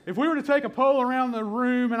If we were to take a poll around the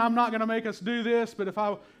room, and I'm not going to make us do this, but if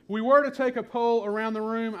we were to take a poll around the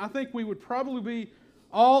room, I think we would probably be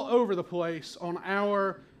all over the place on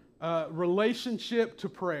our relationship to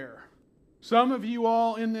prayer. Some of you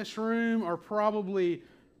all in this room are probably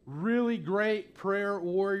really great prayer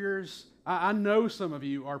warriors. I know some of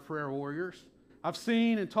you are prayer warriors. I've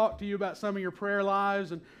seen and talked to you about some of your prayer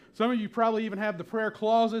lives, and some of you probably even have the prayer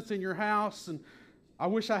closets in your house, and I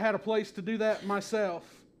wish I had a place to do that myself.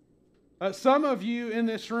 Some of you in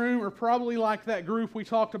this room are probably like that group we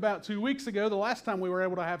talked about 2 weeks ago, the last time we were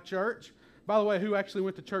able to have church. By the way, who actually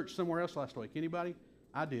went to church somewhere else last week? Anybody?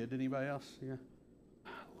 I did. Did anybody else? Yeah.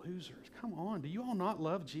 Losers. Come on. Do you all not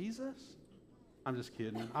love Jesus? I'm just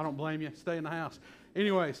kidding. I don't blame you. Stay in the house.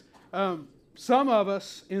 Anyways, some of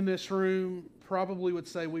us in this room probably would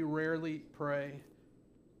say we rarely pray,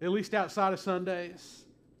 at least outside of Sundays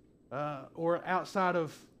or outside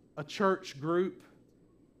of a church group.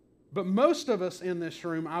 But most of us in this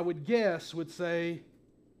room, I would guess, would say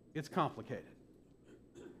it's complicated.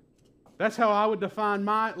 That's how I would define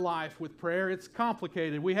my life with prayer. It's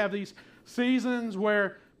complicated. We have these seasons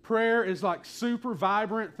where prayer is like super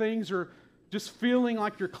vibrant. Things are just feeling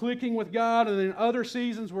like you're clicking with God. And then other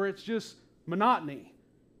seasons where it's just monotony.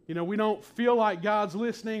 You know, we don't feel like God's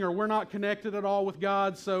listening or we're not connected at all with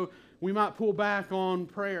God. So we might pull back on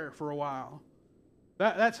prayer for a while.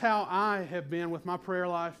 That's how I have been with my prayer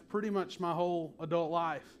life pretty much my whole adult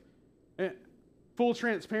life. And full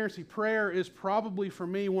transparency, prayer is probably for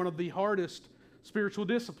me one of the hardest spiritual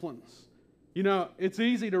disciplines. You know, it's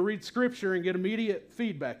easy to read Scripture and get immediate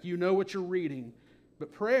feedback. You know what you're reading.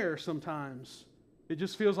 But prayer sometimes, it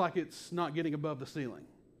just feels like it's not getting above the ceiling.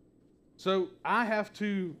 So I have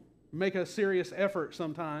to make a serious effort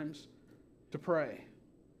sometimes to pray.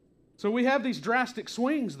 So we have these drastic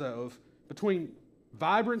swings, though, between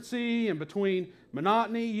vibrancy and between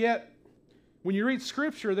monotony, yet when you read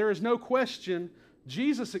Scripture, there is no question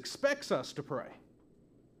Jesus expects us to pray.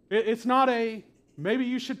 It's not a maybe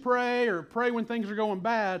you should pray or pray when things are going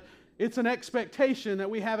bad. It's an expectation that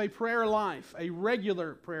we have a prayer life, a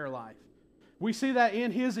regular prayer life. We see that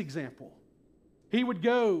in His example. He would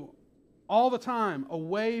go all the time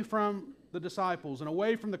away from the disciples and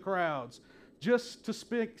away from the crowds just to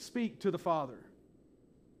speak to the Father.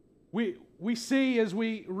 We see as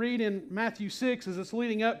we read in Matthew 6, as it's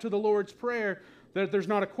leading up to the Lord's Prayer, that there's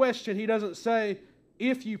not a question. He doesn't say,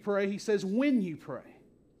 if you pray, He says, when you pray.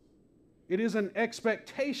 It is an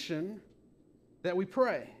expectation that we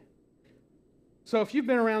pray. So if you've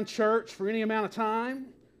been around church for any amount of time,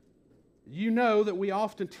 you know that we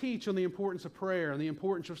often teach on the importance of prayer and the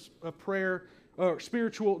importance of prayer or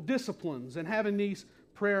spiritual disciplines and having these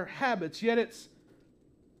prayer habits. Yet it's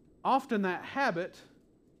often that habit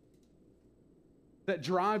that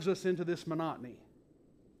drives us into this monotony,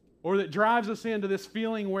 or that drives us into this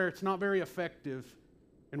feeling where it's not very effective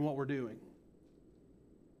in what we're doing.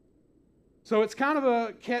 So it's kind of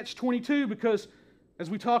a catch-22 because,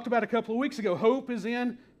 as we talked about a couple of weeks ago, hope is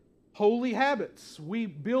in holy habits. We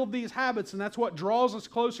build these habits, and that's what draws us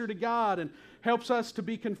closer to God and helps us to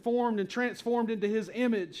be conformed and transformed into His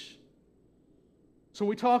image. So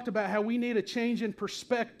we talked about how we need a change in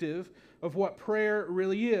perspective of what prayer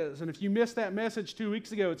really is. And if you missed that message 2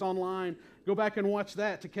 weeks ago, it's online. Go back and watch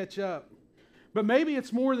that to catch up. But maybe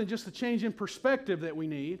it's more than just a change in perspective that we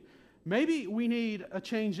need. Maybe we need a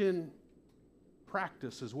change in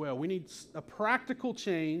practice as well. We need a practical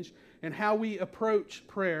change in how we approach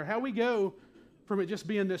prayer, how we go from it just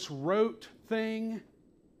being this rote thing,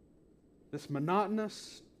 this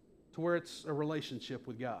monotonous, to where it's a relationship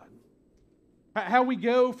with God. How we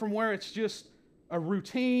go from where it's just a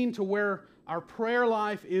routine to where our prayer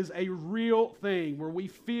life is a real thing, where we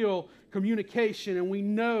feel communication and we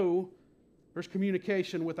know there's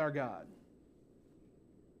communication with our God.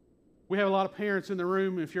 We have a lot of parents in the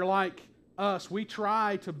room. If you're like us, we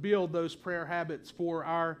try to build those prayer habits for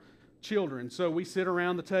our children. So we sit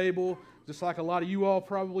around the table, just like a lot of you all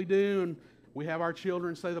probably do, and we have our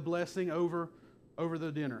children say the blessing over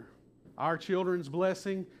the dinner. Our children's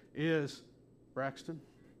blessing is, Braxton,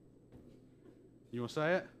 you want to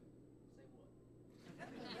say it?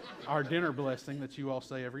 Our dinner blessing that you all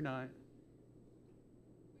say every night.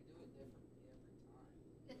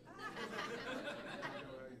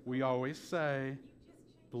 We always say,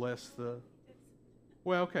 bless the...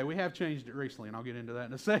 Well, okay, we have changed it recently, and I'll get into that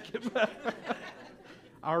in a second.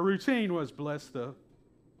 Our routine was bless the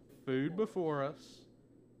food before us,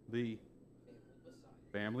 the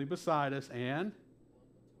family beside us, and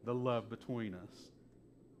the love between us.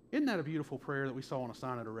 Isn't that a beautiful prayer that we saw on a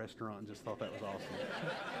sign at a restaurant and just thought that was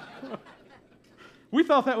awesome? We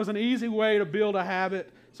thought that was an easy way to build a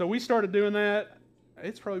habit So we started doing that.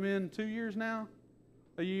 It's probably been 2 years now,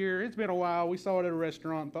 a year. It's been a while. We saw it at a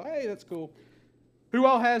restaurant and thought, hey, that's cool. Who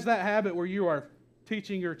all has that habit where you are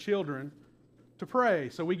teaching your children to pray?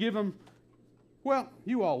 So we give them, well,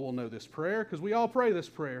 you all will know this prayer because we all pray this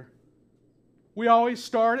prayer. We always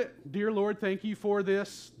start it, dear Lord, thank you for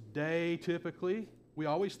this day, typically. We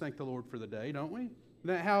always thank the Lord for the day, don't we? Isn't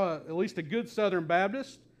that how at least a good Southern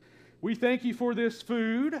Baptist? We thank you for this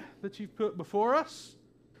food that you've put before us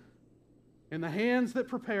and the hands that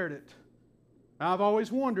prepared it. Now, I've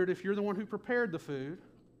always wondered if you're the one who prepared the food,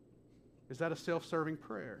 is that a self-serving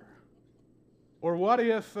prayer? Or what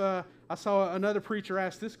if, I saw another preacher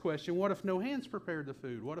ask this question, what if no hands prepared the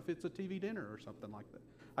food? What if it's a TV dinner or something like that?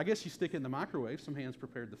 I guess you stick it in the microwave, some hands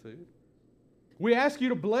prepared the food. We ask you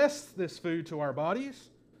to bless this food to our bodies,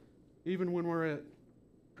 even when we're at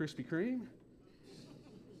Krispy Kreme,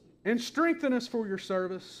 and strengthen us for your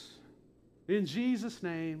service. In Jesus'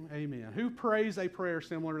 name, amen. Who prays a prayer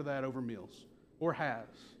similar to that over meals, or has?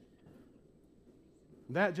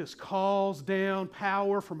 That just calls down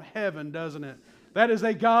power from heaven, doesn't it? That is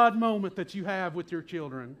a God moment that you have with your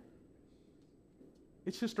children.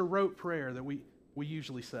 It's just a rote prayer that we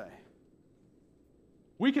usually say.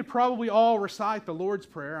 We could probably all recite the Lord's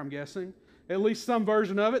Prayer, I'm guessing. At least some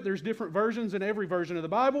version of it. There's different versions in every version of the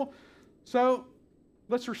Bible. So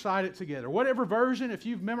let's recite it together. Whatever version, if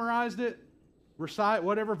you've memorized it, recite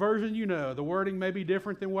whatever version you know. The wording may be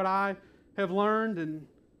different than what I have learned, and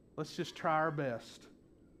let's just try our best.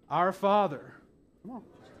 Our Father, come on.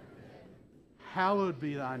 Hallowed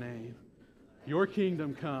be thy name. Your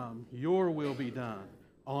kingdom come, your will be done,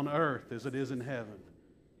 on earth as it is in heaven.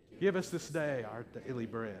 Give us this day our daily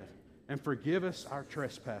bread, and forgive us our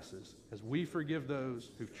trespasses, as we forgive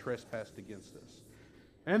those who've trespassed against us.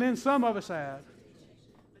 And then some of us add,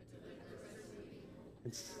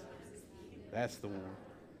 that's the one.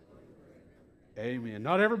 Amen.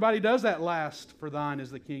 Not everybody does that last, for thine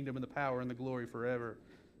is the kingdom and the power and the glory forever.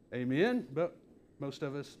 Amen. But most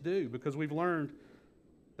of us do, because we've learned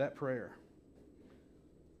that prayer.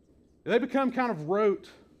 They become kind of rote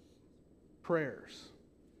prayers.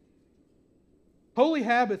 Holy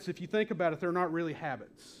habits, if you think about it, they're not really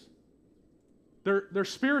habits. They're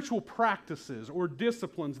spiritual practices or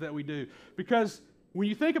disciplines that we do. Because when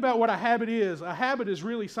you think about what a habit is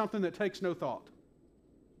really something that takes no thought.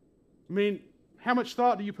 I mean, how much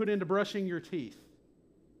thought do you put into brushing your teeth?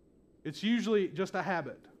 It's usually just a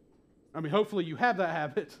habit. I mean, hopefully you have that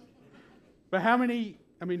habit. But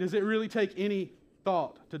does it really take any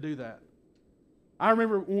thought to do that? I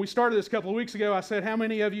remember when we started this a couple of weeks ago, I said, how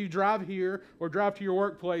many of you drive here or drive to your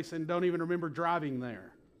workplace and don't even remember driving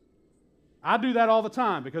there? I do that all the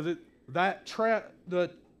time because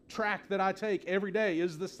the track that I take every day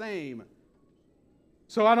is the same.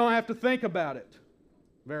 So I don't have to think about it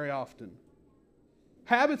very often.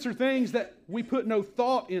 Habits are things that we put no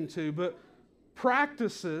thought into, but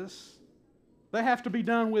practices, they have to be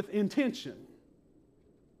done with intention.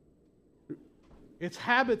 It's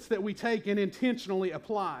habits that we take and intentionally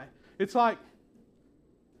apply. It's like,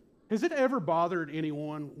 has it ever bothered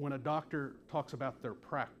anyone when a doctor talks about their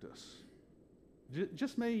practice?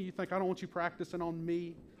 Just me? You think, I don't want you practicing on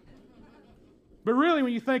me? But really,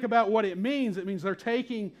 when you think about what it means they're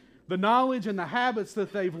taking the knowledge and the habits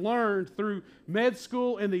that they've learned through med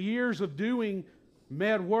school and the years of doing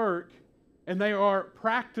med work, and they are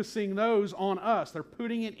practicing those on us. They're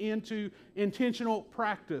putting it into intentional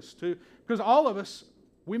practice. Because all of us,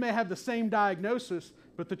 we may have the same diagnosis,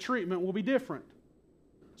 but the treatment will be different.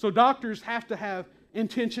 So doctors have to have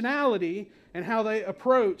intentionality in how they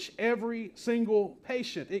approach every single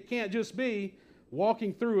patient. It can't just be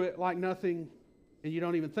walking through it like nothing and you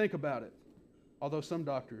don't even think about it. Although some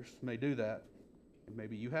doctors may do that, and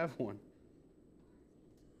maybe you have one.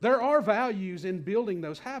 There are values in building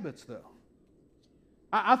those habits, though.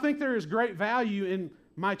 I think there is great value in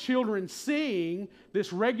my children seeing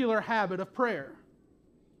this regular habit of prayer.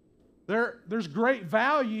 There's great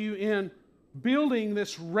value in building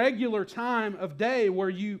this regular time of day where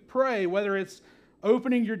you pray, whether it's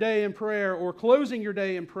opening your day in prayer or closing your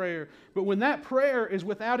day in prayer. But when that prayer is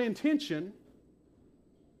without intention,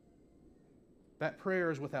 that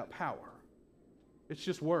prayer is without power. It's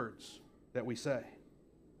just words that we say.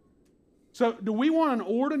 So do we want an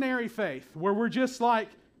ordinary faith where we're just like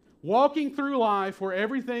walking through life where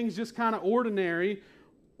everything's just kind of ordinary?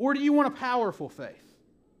 Or do you want a powerful faith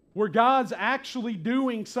where God's actually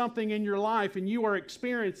doing something in your life and you are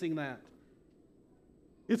experiencing that?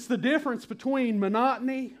 It's the difference between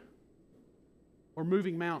monotony or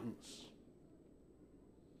moving mountains.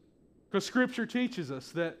 Because Scripture teaches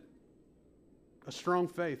us that a strong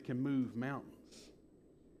faith can move mountains.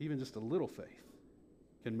 even just a little faith,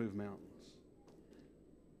 can move mountains.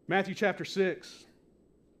 Matthew chapter 6,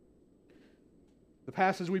 the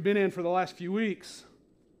passage we've been in for the last few weeks.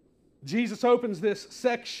 Jesus opens this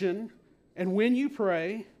section, and when you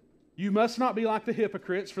pray, you must not be like the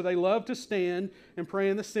hypocrites, for they love to stand and pray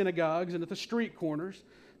in the synagogues and at the street corners,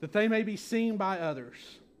 that they may be seen by others.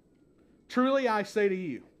 Truly I say to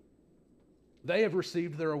you, they have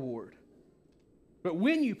received their reward. But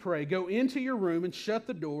when you pray, go into your room and shut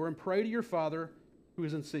the door and pray to your Father who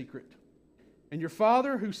is in secret. And your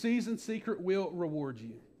Father who sees in secret will reward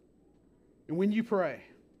you. And when you pray,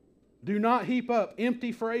 do not heap up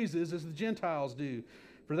empty phrases as the Gentiles do,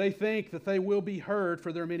 for they think that they will be heard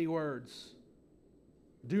for their many words.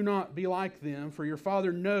 Do not be like them, for your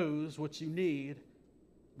Father knows what you need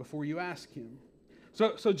before you ask Him.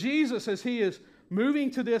 So Jesus, as He is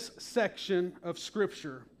moving to this section of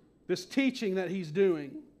Scripture, this teaching that He's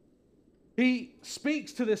doing, He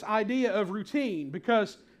speaks to this idea of routine,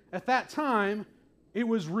 because at that time, it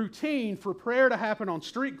was routine for prayer to happen on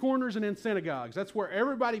street corners and in synagogues. That's where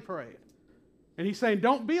everybody prayed. And He's saying,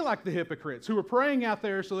 don't be like the hypocrites who are praying out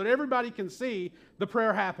there so that everybody can see the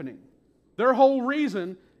prayer happening. Their whole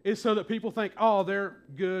reason is so that people think, oh, they're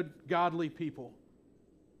good, godly people.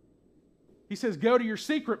 He says, go to your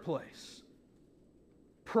secret place.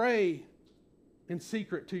 Pray in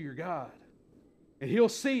secret to your God. And He'll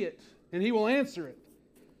see it, and He will answer it.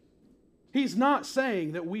 He's not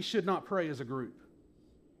saying that we should not pray as a group.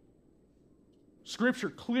 Scripture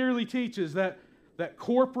clearly teaches that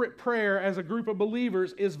corporate prayer as a group of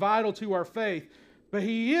believers is vital to our faith. But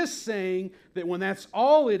He is saying that when that's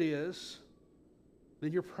all it is,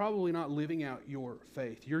 then you're probably not living out your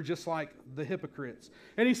faith. You're just like the hypocrites.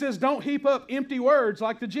 And He says, don't heap up empty words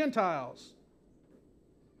like the Gentiles.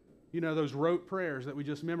 You know, those rote prayers that we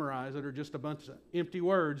just memorize that are just a bunch of empty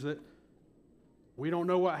words that we don't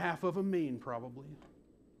know what half of them mean, probably.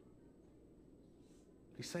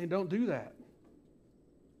 He's saying, don't do that.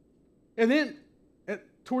 And then,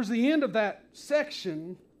 towards the end of that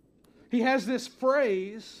section, He has this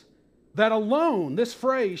phrase that alone, this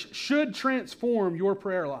phrase, should transform your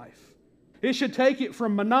prayer life. It should take it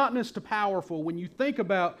from monotonous to powerful when you think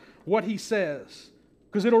about what He says.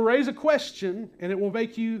 Because it'll raise a question, and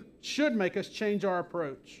it should make us change our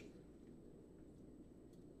approach.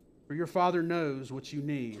 For your Father knows what you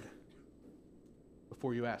need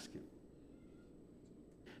before you ask Him.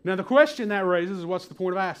 Now, the question that raises is, what's the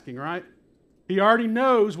point of asking, right? He already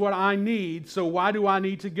knows what I need, so why do I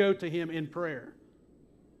need to go to Him in prayer?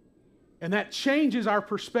 And that changes our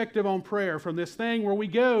perspective on prayer from this thing where we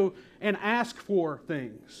go and ask for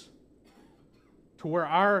things to where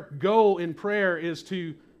our goal in prayer is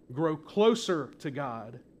to grow closer to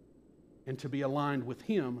God and to be aligned with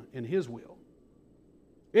Him and His will.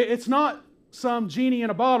 It's not some genie in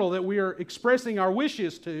a bottle that we are expressing our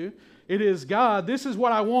wishes to. It is, God, this is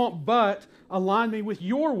what I want, but align me with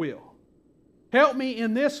your will. Help me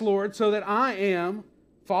in this, Lord, so that I am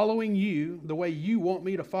following you the way you want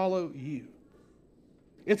me to follow you.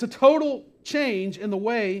 It's a total change in the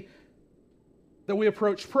way that we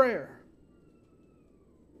approach prayer.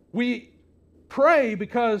 We pray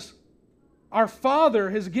because our Father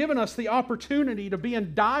has given us the opportunity to be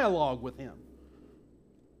in dialogue with Him.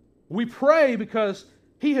 We pray because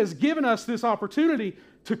He has given us this opportunity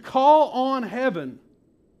to call on heaven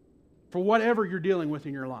for whatever you're dealing with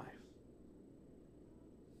in your life.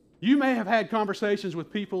 You may have had conversations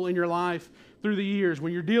with people in your life through the years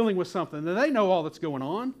when you're dealing with something, and they know all that's going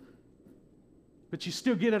on, but you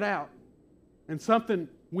still get it out. And something,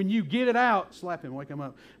 when you get it out, slap him, wake him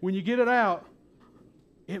up. When you get it out,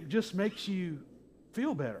 it just makes you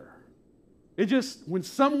feel better. When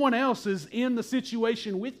someone else is in the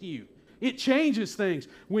situation with you, it changes things.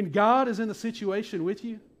 When God is in the situation with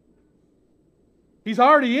you, He's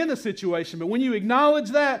already in the situation, but when you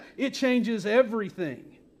acknowledge that, it changes everything.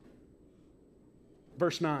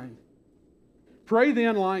 Verse 9. Pray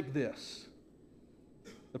then like this.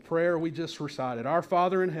 The prayer we just recited. Our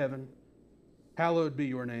Father in heaven, hallowed be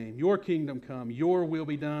your name. Your kingdom come. Your will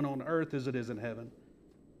be done on earth as it is in heaven.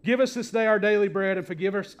 Give us this day our daily bread, and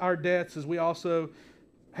forgive us our debts as we also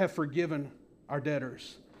have forgiven our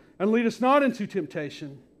debtors. And lead us not into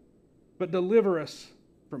temptation, but deliver us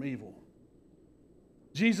from evil.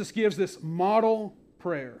 Jesus gives this model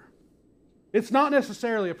prayer. It's not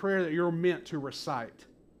necessarily a prayer that you're meant to recite.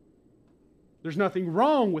 There's nothing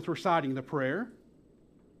wrong with reciting the prayer,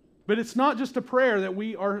 but it's not just a prayer that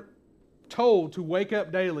we are told to wake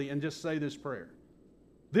up daily and just say this prayer.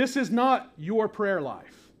 This is not your prayer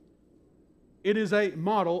life. It is a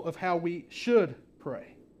model of how we should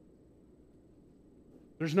pray.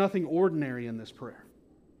 There's nothing ordinary in this prayer.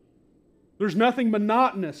 There's nothing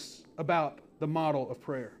monotonous about the model of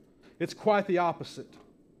prayer. It's quite the opposite.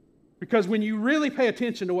 Because when you really pay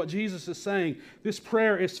attention to what Jesus is saying, this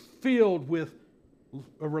prayer is filled with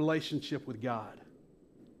a relationship with God.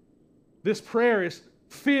 This prayer is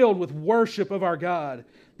filled with worship of our God.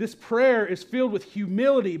 This prayer is filled with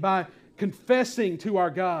humility by confessing to our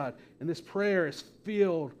God. And this prayer is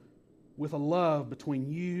filled with a love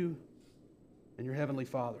between you and your Heavenly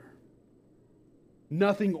Father.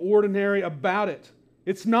 Nothing ordinary about it.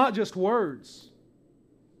 It's not just words.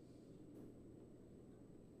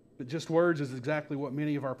 But just words is exactly what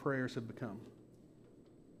many of our prayers have become.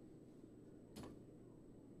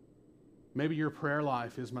 Maybe your prayer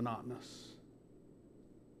life is monotonous.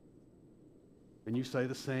 And you say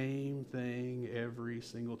the same thing every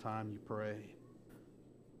single time you pray.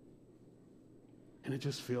 And it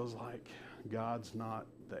just feels like God's not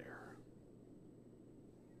there.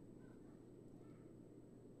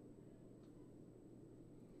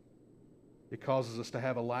 It causes us to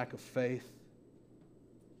have a lack of faith,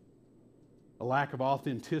 a lack of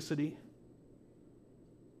authenticity.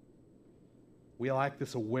 We lack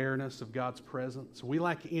this awareness of God's presence. We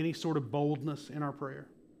lack any sort of boldness in our prayer.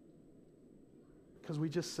 Because we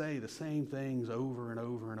just say the same things over and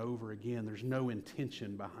over and over again. There's no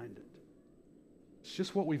intention behind it. It's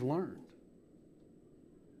just what we've learned.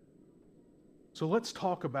 So let's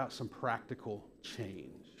talk about some practical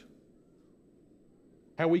change.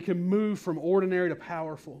 How we can move from ordinary to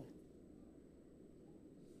powerful.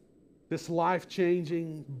 This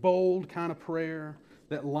life-changing, bold kind of prayer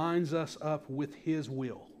that lines us up with His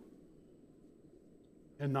will.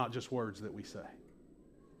 And not just words that we say.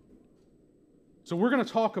 So we're going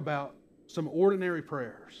to talk about some ordinary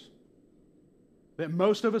prayers that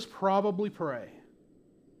most of us probably pray.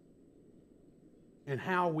 And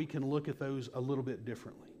how we can look at those a little bit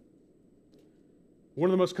differently. One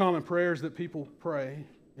of the most common prayers that people pray,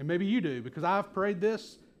 and maybe you do, because I've prayed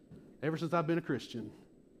this ever since I've been a Christian.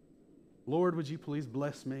 Lord, would you please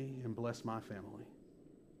bless me and bless my family?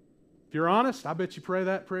 If you're honest, I bet you pray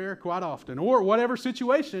that prayer quite often, or whatever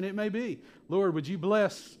situation it may be. Lord, would you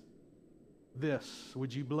bless this?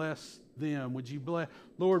 Would you bless them? Would you bless?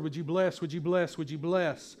 Lord, would you bless? Would you bless? Would you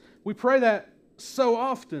bless? We pray that so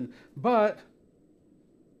often, but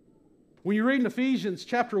when you read in Ephesians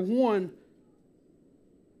chapter 1,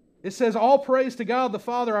 it says, all praise to God the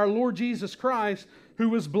Father, our Lord Jesus Christ,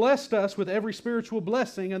 who has blessed us with every spiritual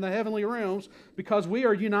blessing in the heavenly realms because we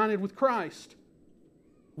are united with Christ.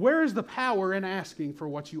 Where is the power in asking for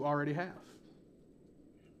what you already have?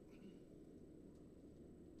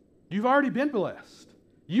 You've already been blessed.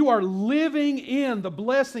 You are living in the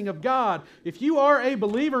blessing of God. If you are a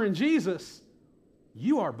believer in Jesus,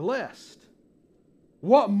 you are blessed.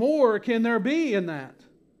 What more can there be in that?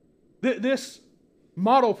 This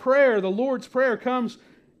model prayer, the Lord's Prayer, comes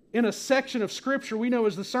in a section of Scripture we know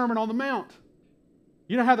as the Sermon on the Mount.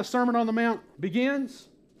 You know how the Sermon on the Mount begins?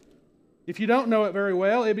 If you don't know it very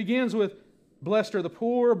well, it begins with, blessed are the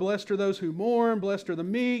poor, blessed are those who mourn, blessed are the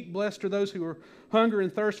meek, blessed are those who are hunger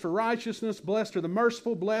and thirst for righteousness, blessed are the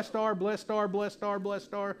merciful, blessed are, blessed are, blessed are,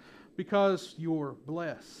 blessed are, because you're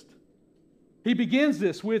blessed. He begins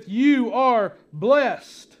this with, you are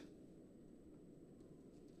blessed.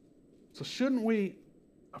 So shouldn't we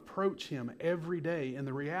approach Him every day in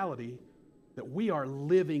the reality that we are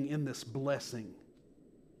living in this blessing?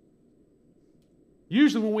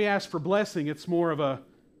 Usually when we ask for blessing, it's more of a,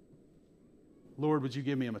 Lord, would you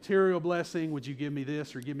give me a material blessing? Would you give me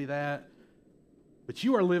this or give me that? But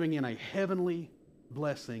you are living in a heavenly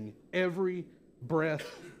blessing every breath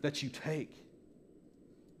that you take.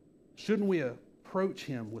 Shouldn't we approach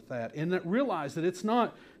Him with that and realize that it's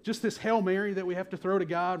not just this Hail Mary that we have to throw to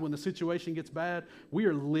God when the situation gets bad? We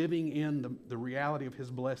are living in the reality of His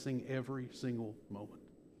blessing every single moment.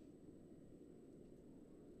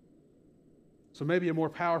 So maybe a more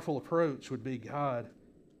powerful approach would be, God,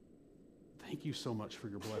 thank you so much for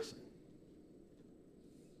your blessing.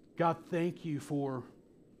 God, thank you for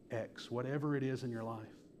X, whatever it is in your life.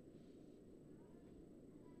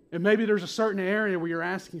 And maybe there's a certain area where you're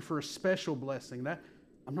asking for a special blessing.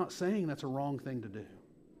 I'm not saying that's a wrong thing to do.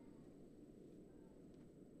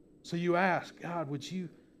 So you ask, God, would you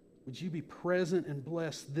be present and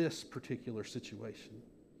bless this particular situation?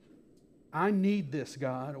 I need this,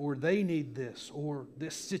 God, or they need this, or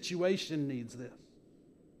this situation needs this.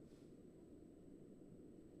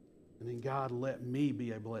 And then, God, let me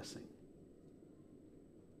be a blessing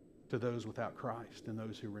to those without Christ and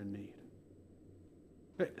those who are in need.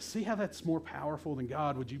 See how that's more powerful than,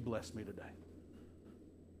 God, would you bless me today?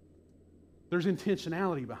 There's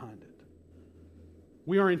intentionality behind it.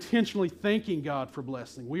 We are intentionally thanking God for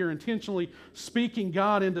blessing. We are intentionally speaking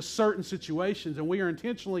God into certain situations, and we are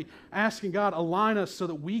intentionally asking God, align us so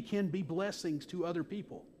that we can be blessings to other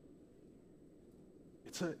people.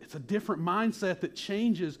 It's a different mindset that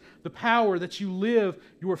changes the power that you live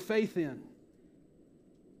your faith in.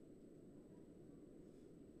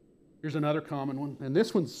 Here's another common one, and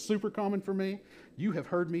this one's super common for me. You have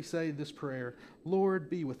heard me say this prayer, Lord,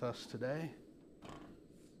 be with us today.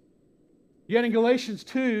 Yet in Galatians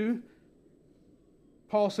 2,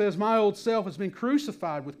 Paul says, my old self has been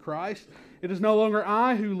crucified with Christ. It is no longer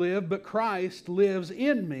I who live, but Christ lives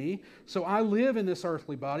in me. So I live in this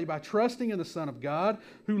earthly body by trusting in the Son of God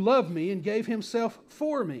who loved me and gave himself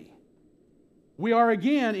for me. We are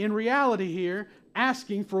again, in reality here,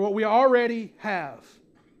 asking for what we already have.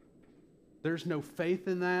 There's no faith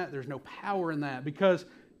in that. There's no power in that because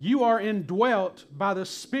you are indwelt by the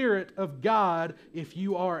Spirit of God if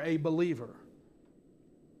you are a believer.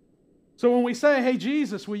 So when we say, hey,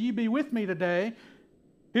 Jesus, will you be with me today?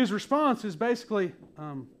 His response is basically,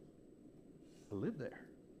 I live there.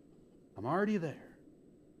 I'm already there.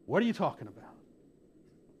 What are you talking about?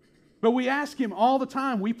 But we ask Him all the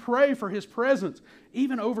time. We pray for His presence,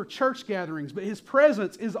 even over church gatherings. But His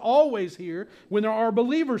presence is always here when there are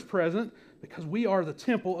believers present because we are the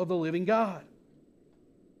temple of the living God.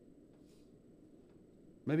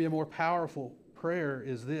 Maybe a more powerful prayer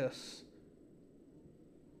is this.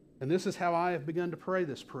 And this is how I have begun to pray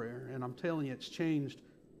this prayer. And I'm telling you, it's changed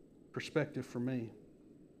perspective for me.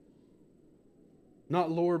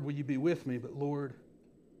 Not, Lord, will you be with me, but Lord,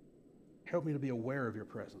 help me to be aware of your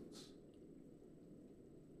presence.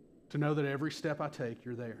 To know that every step I take,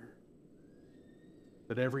 you're there.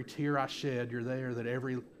 That every tear I shed, you're there. That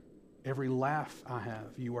every laugh I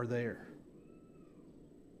have, you are there.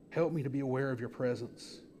 Help me to be aware of your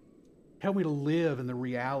presence. Help me to live in the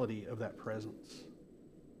reality of that presence.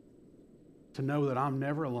 To know that I'm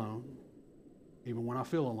never alone, even when I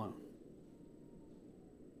feel alone.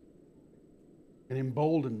 And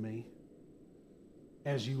embolden me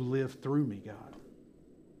as you live through me, God.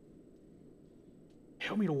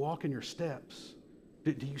 Help me to walk in your steps.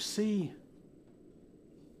 Do you see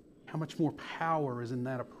how much more power is in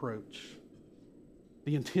that approach?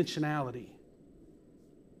 The intentionality.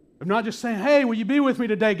 I'm not just saying, hey, will you be with me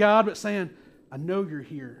today, God? But saying, I know you're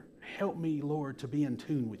here. Help me, Lord, to be in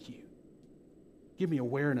tune with you. Give me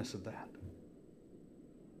awareness of that.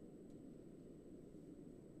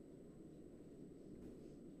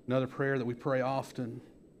 Another prayer that we pray often.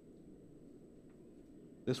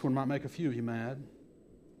 This one might make a few of you mad.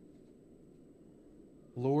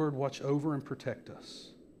 Lord, watch over and protect us.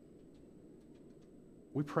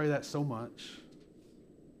 We pray that so much.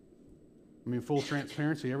 I mean, full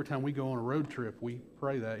transparency, every time we go on a road trip, we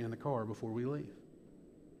pray that in the car before we leave.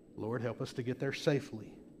 Lord, help us to get there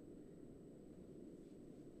safely.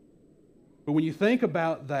 But when you think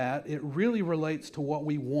about that, it really relates to what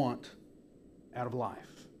we want out of life.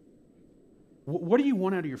 What do you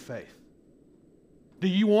want out of your faith? Do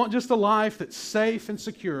you want just a life that's safe and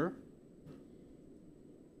secure?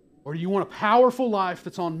 Or do you want a powerful life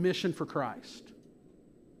that's on mission for Christ?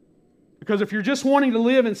 Because if you're just wanting to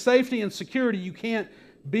live in safety and security, you can't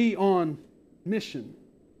be on mission.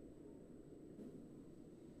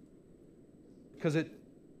 Because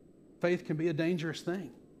faith can be a dangerous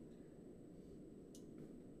thing.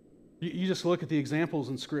 You just look at the examples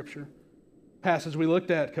in Scripture. Passage we looked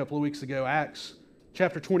at a couple of weeks ago, Acts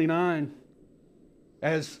chapter 29,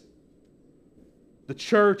 as the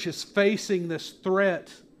church is facing this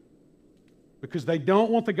threat because they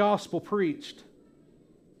don't want the gospel preached.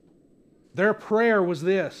 Their prayer was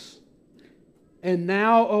this, and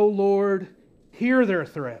now, O Lord, hear their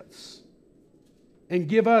threats and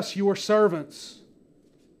give us, your servants,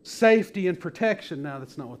 safety and protection. Now,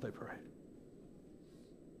 that's not what they prayed.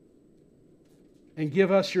 And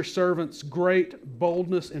give us, your servants, great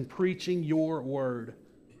boldness in preaching your word.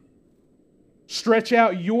 Stretch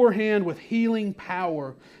out your hand with healing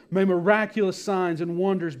power. May miraculous signs and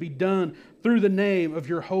wonders be done through the name of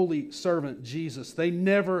your holy servant, Jesus. They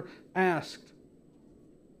never asked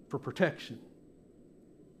for protection.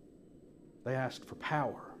 They asked for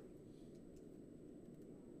power.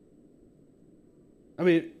 I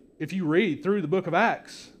mean, if you read through the book of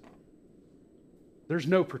Acts, there's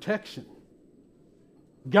no protection.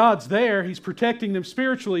 God's there. He's protecting them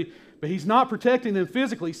spiritually, but He's not protecting them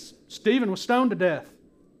physically. Stephen was stoned to death.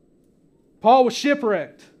 Paul was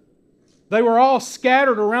shipwrecked. They were all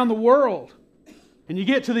scattered around the world. And you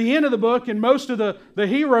get to the end of the book, and most of the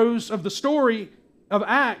heroes of the story of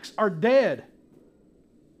Acts are dead.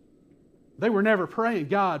 They were never praying,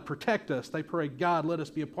 God, protect us. They prayed, God, let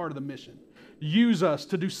us be a part of the mission. use us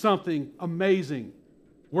to do something amazing.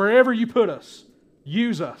 Wherever you put us,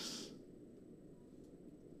 use us.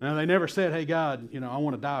 Now, they never said, hey, God, I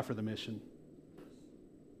want to die for the mission.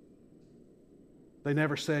 They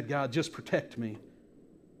never said, God, just protect me.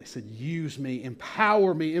 They said, use me,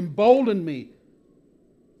 empower me, embolden me.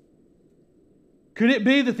 Could it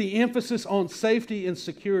be that the emphasis on safety and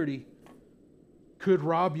security could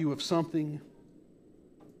rob you of something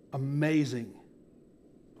amazing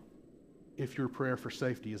if your prayer for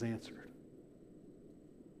safety is answered?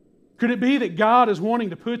 Could it be that God is wanting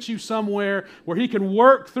to put you somewhere where He can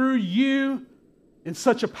work through you in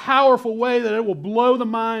such a powerful way that it will blow the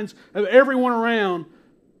minds of everyone around?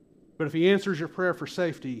 But if He answers your prayer for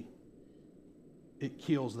safety, it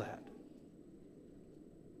kills that.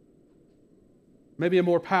 Maybe a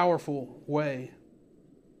more powerful way.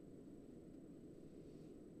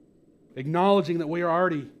 Acknowledging that we are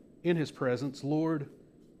already in His presence. Lord,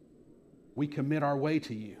 we commit our way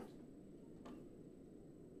to You.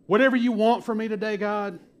 Whatever You want from me today,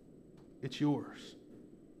 God, it's Yours.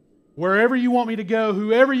 Wherever You want me to go,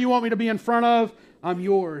 whoever You want me to be in front of, I'm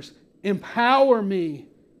Yours. Empower me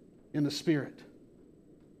in the Spirit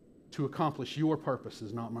to accomplish Your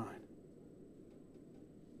purposes, not mine.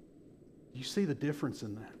 You see the difference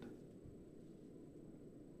in that?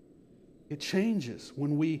 It changes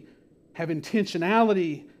when we have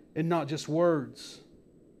intentionality and not just words.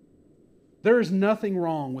 There is nothing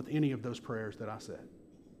wrong with any of those prayers that I said,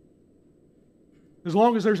 as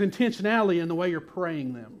long as there's intentionality in the way you're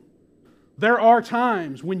praying them. There are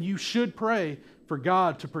times when you should pray for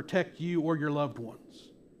God to protect you or your loved ones.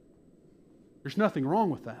 There's nothing wrong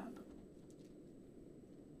with that.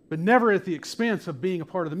 But never at the expense of being a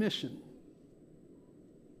part of the mission.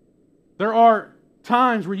 There are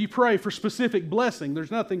times where you pray for specific blessing.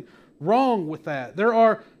 There's nothing wrong with that. There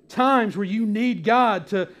are times where you need God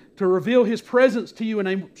to reveal His presence to you in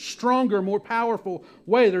a stronger, more powerful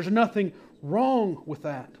way. There's nothing wrong with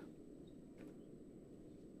that.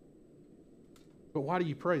 But why do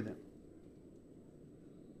you pray them?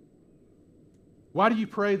 Why do you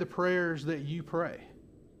pray the prayers that you pray?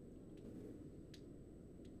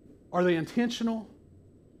 Are they intentional?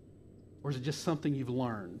 Or is it just something you've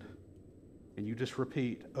learned and you just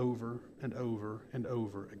repeat over and over and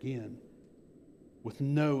over again with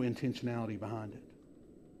no intentionality behind it?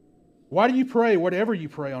 Why do you pray whatever you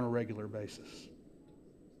pray on a regular basis?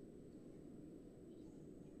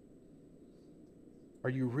 Are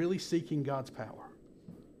you really seeking God's power?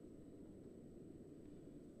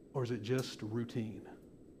 Or is it just routine?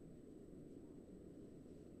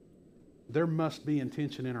 There must be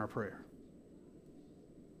intention in our prayer.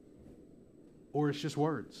 Or it's just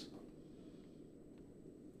words.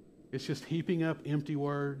 It's just heaping up empty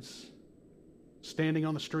words, standing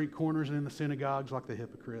on the street corners and in the synagogues like the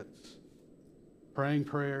hypocrites, praying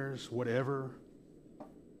prayers, whatever,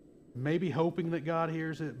 maybe hoping that God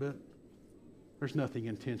hears it, but there's nothing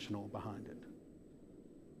intentional behind it.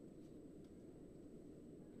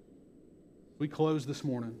 We close this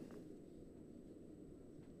morning.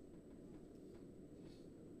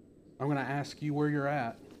 I'm going to ask you where you're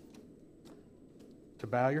at to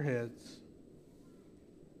bow your heads.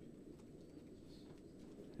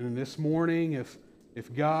 And this morning, if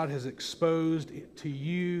God has exposed to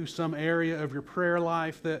you some area of your prayer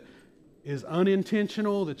life that is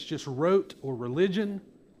unintentional, that's just rote or religion,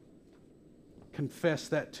 confess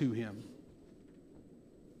that to Him.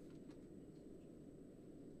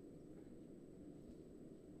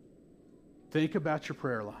 Think about your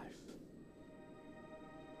prayer life.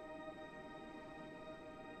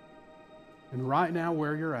 And right now,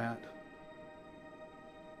 where you're at,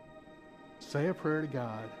 say a prayer to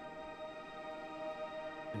God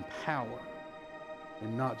in power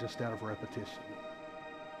and not just out of repetition.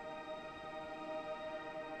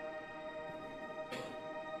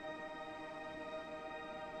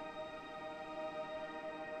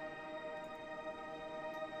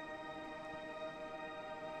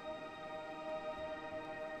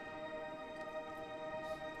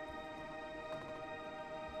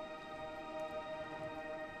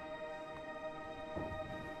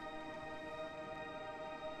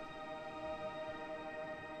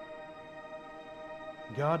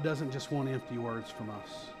 God doesn't just want empty words from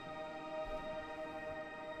us.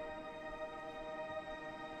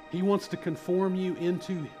 He wants to conform you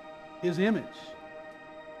into His image.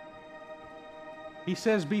 He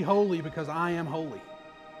says, be holy because I am holy.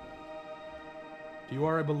 If you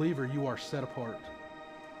are a believer, you are set apart.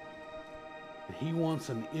 And He wants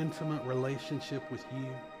an intimate relationship with you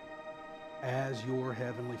as your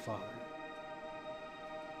Heavenly Father.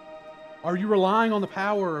 Are you relying on the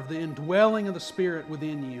power of the indwelling of the Spirit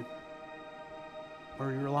within you Or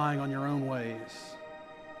are you relying on your own ways?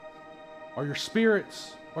 Are your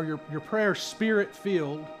spirits, or your prayers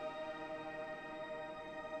spirit-filled?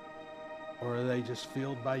 Or are they just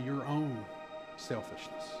filled by your own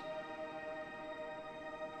selfishness?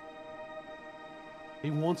 He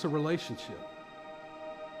wants a relationship.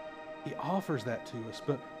 He offers that to us.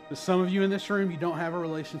 But some of you in this room, you don't have a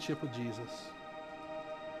relationship with Jesus.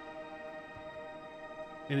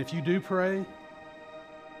 And if you do pray,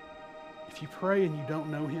 if you pray and you don't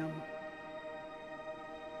know him,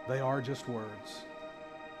 they are just words.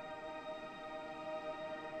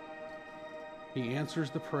 He answers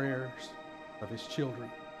the prayers of his children.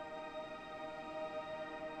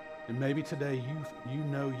 And maybe today you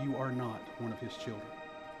know you are not one of his children.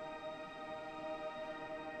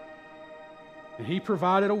 And he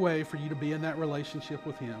provided a way for you to be in that relationship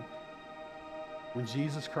with him when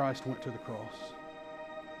Jesus Christ went to the cross.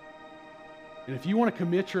 And if you want to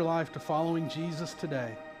commit your life to following Jesus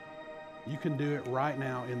today, you can do it right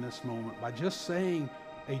now in this moment by just saying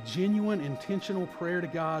a genuine, intentional prayer to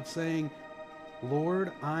God, saying,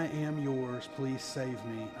 Lord, I am yours. Please save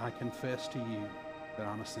me. I confess to you that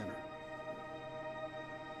I'm a sinner.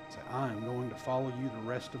 Say, I am going to follow you the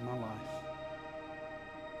rest of my life.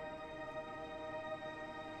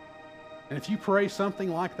 And if you pray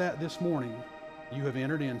something like that this morning, you have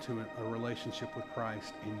entered into a relationship with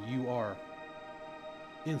Christ, and you are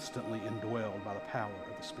instantly indwelled by the power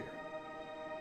of the Spirit.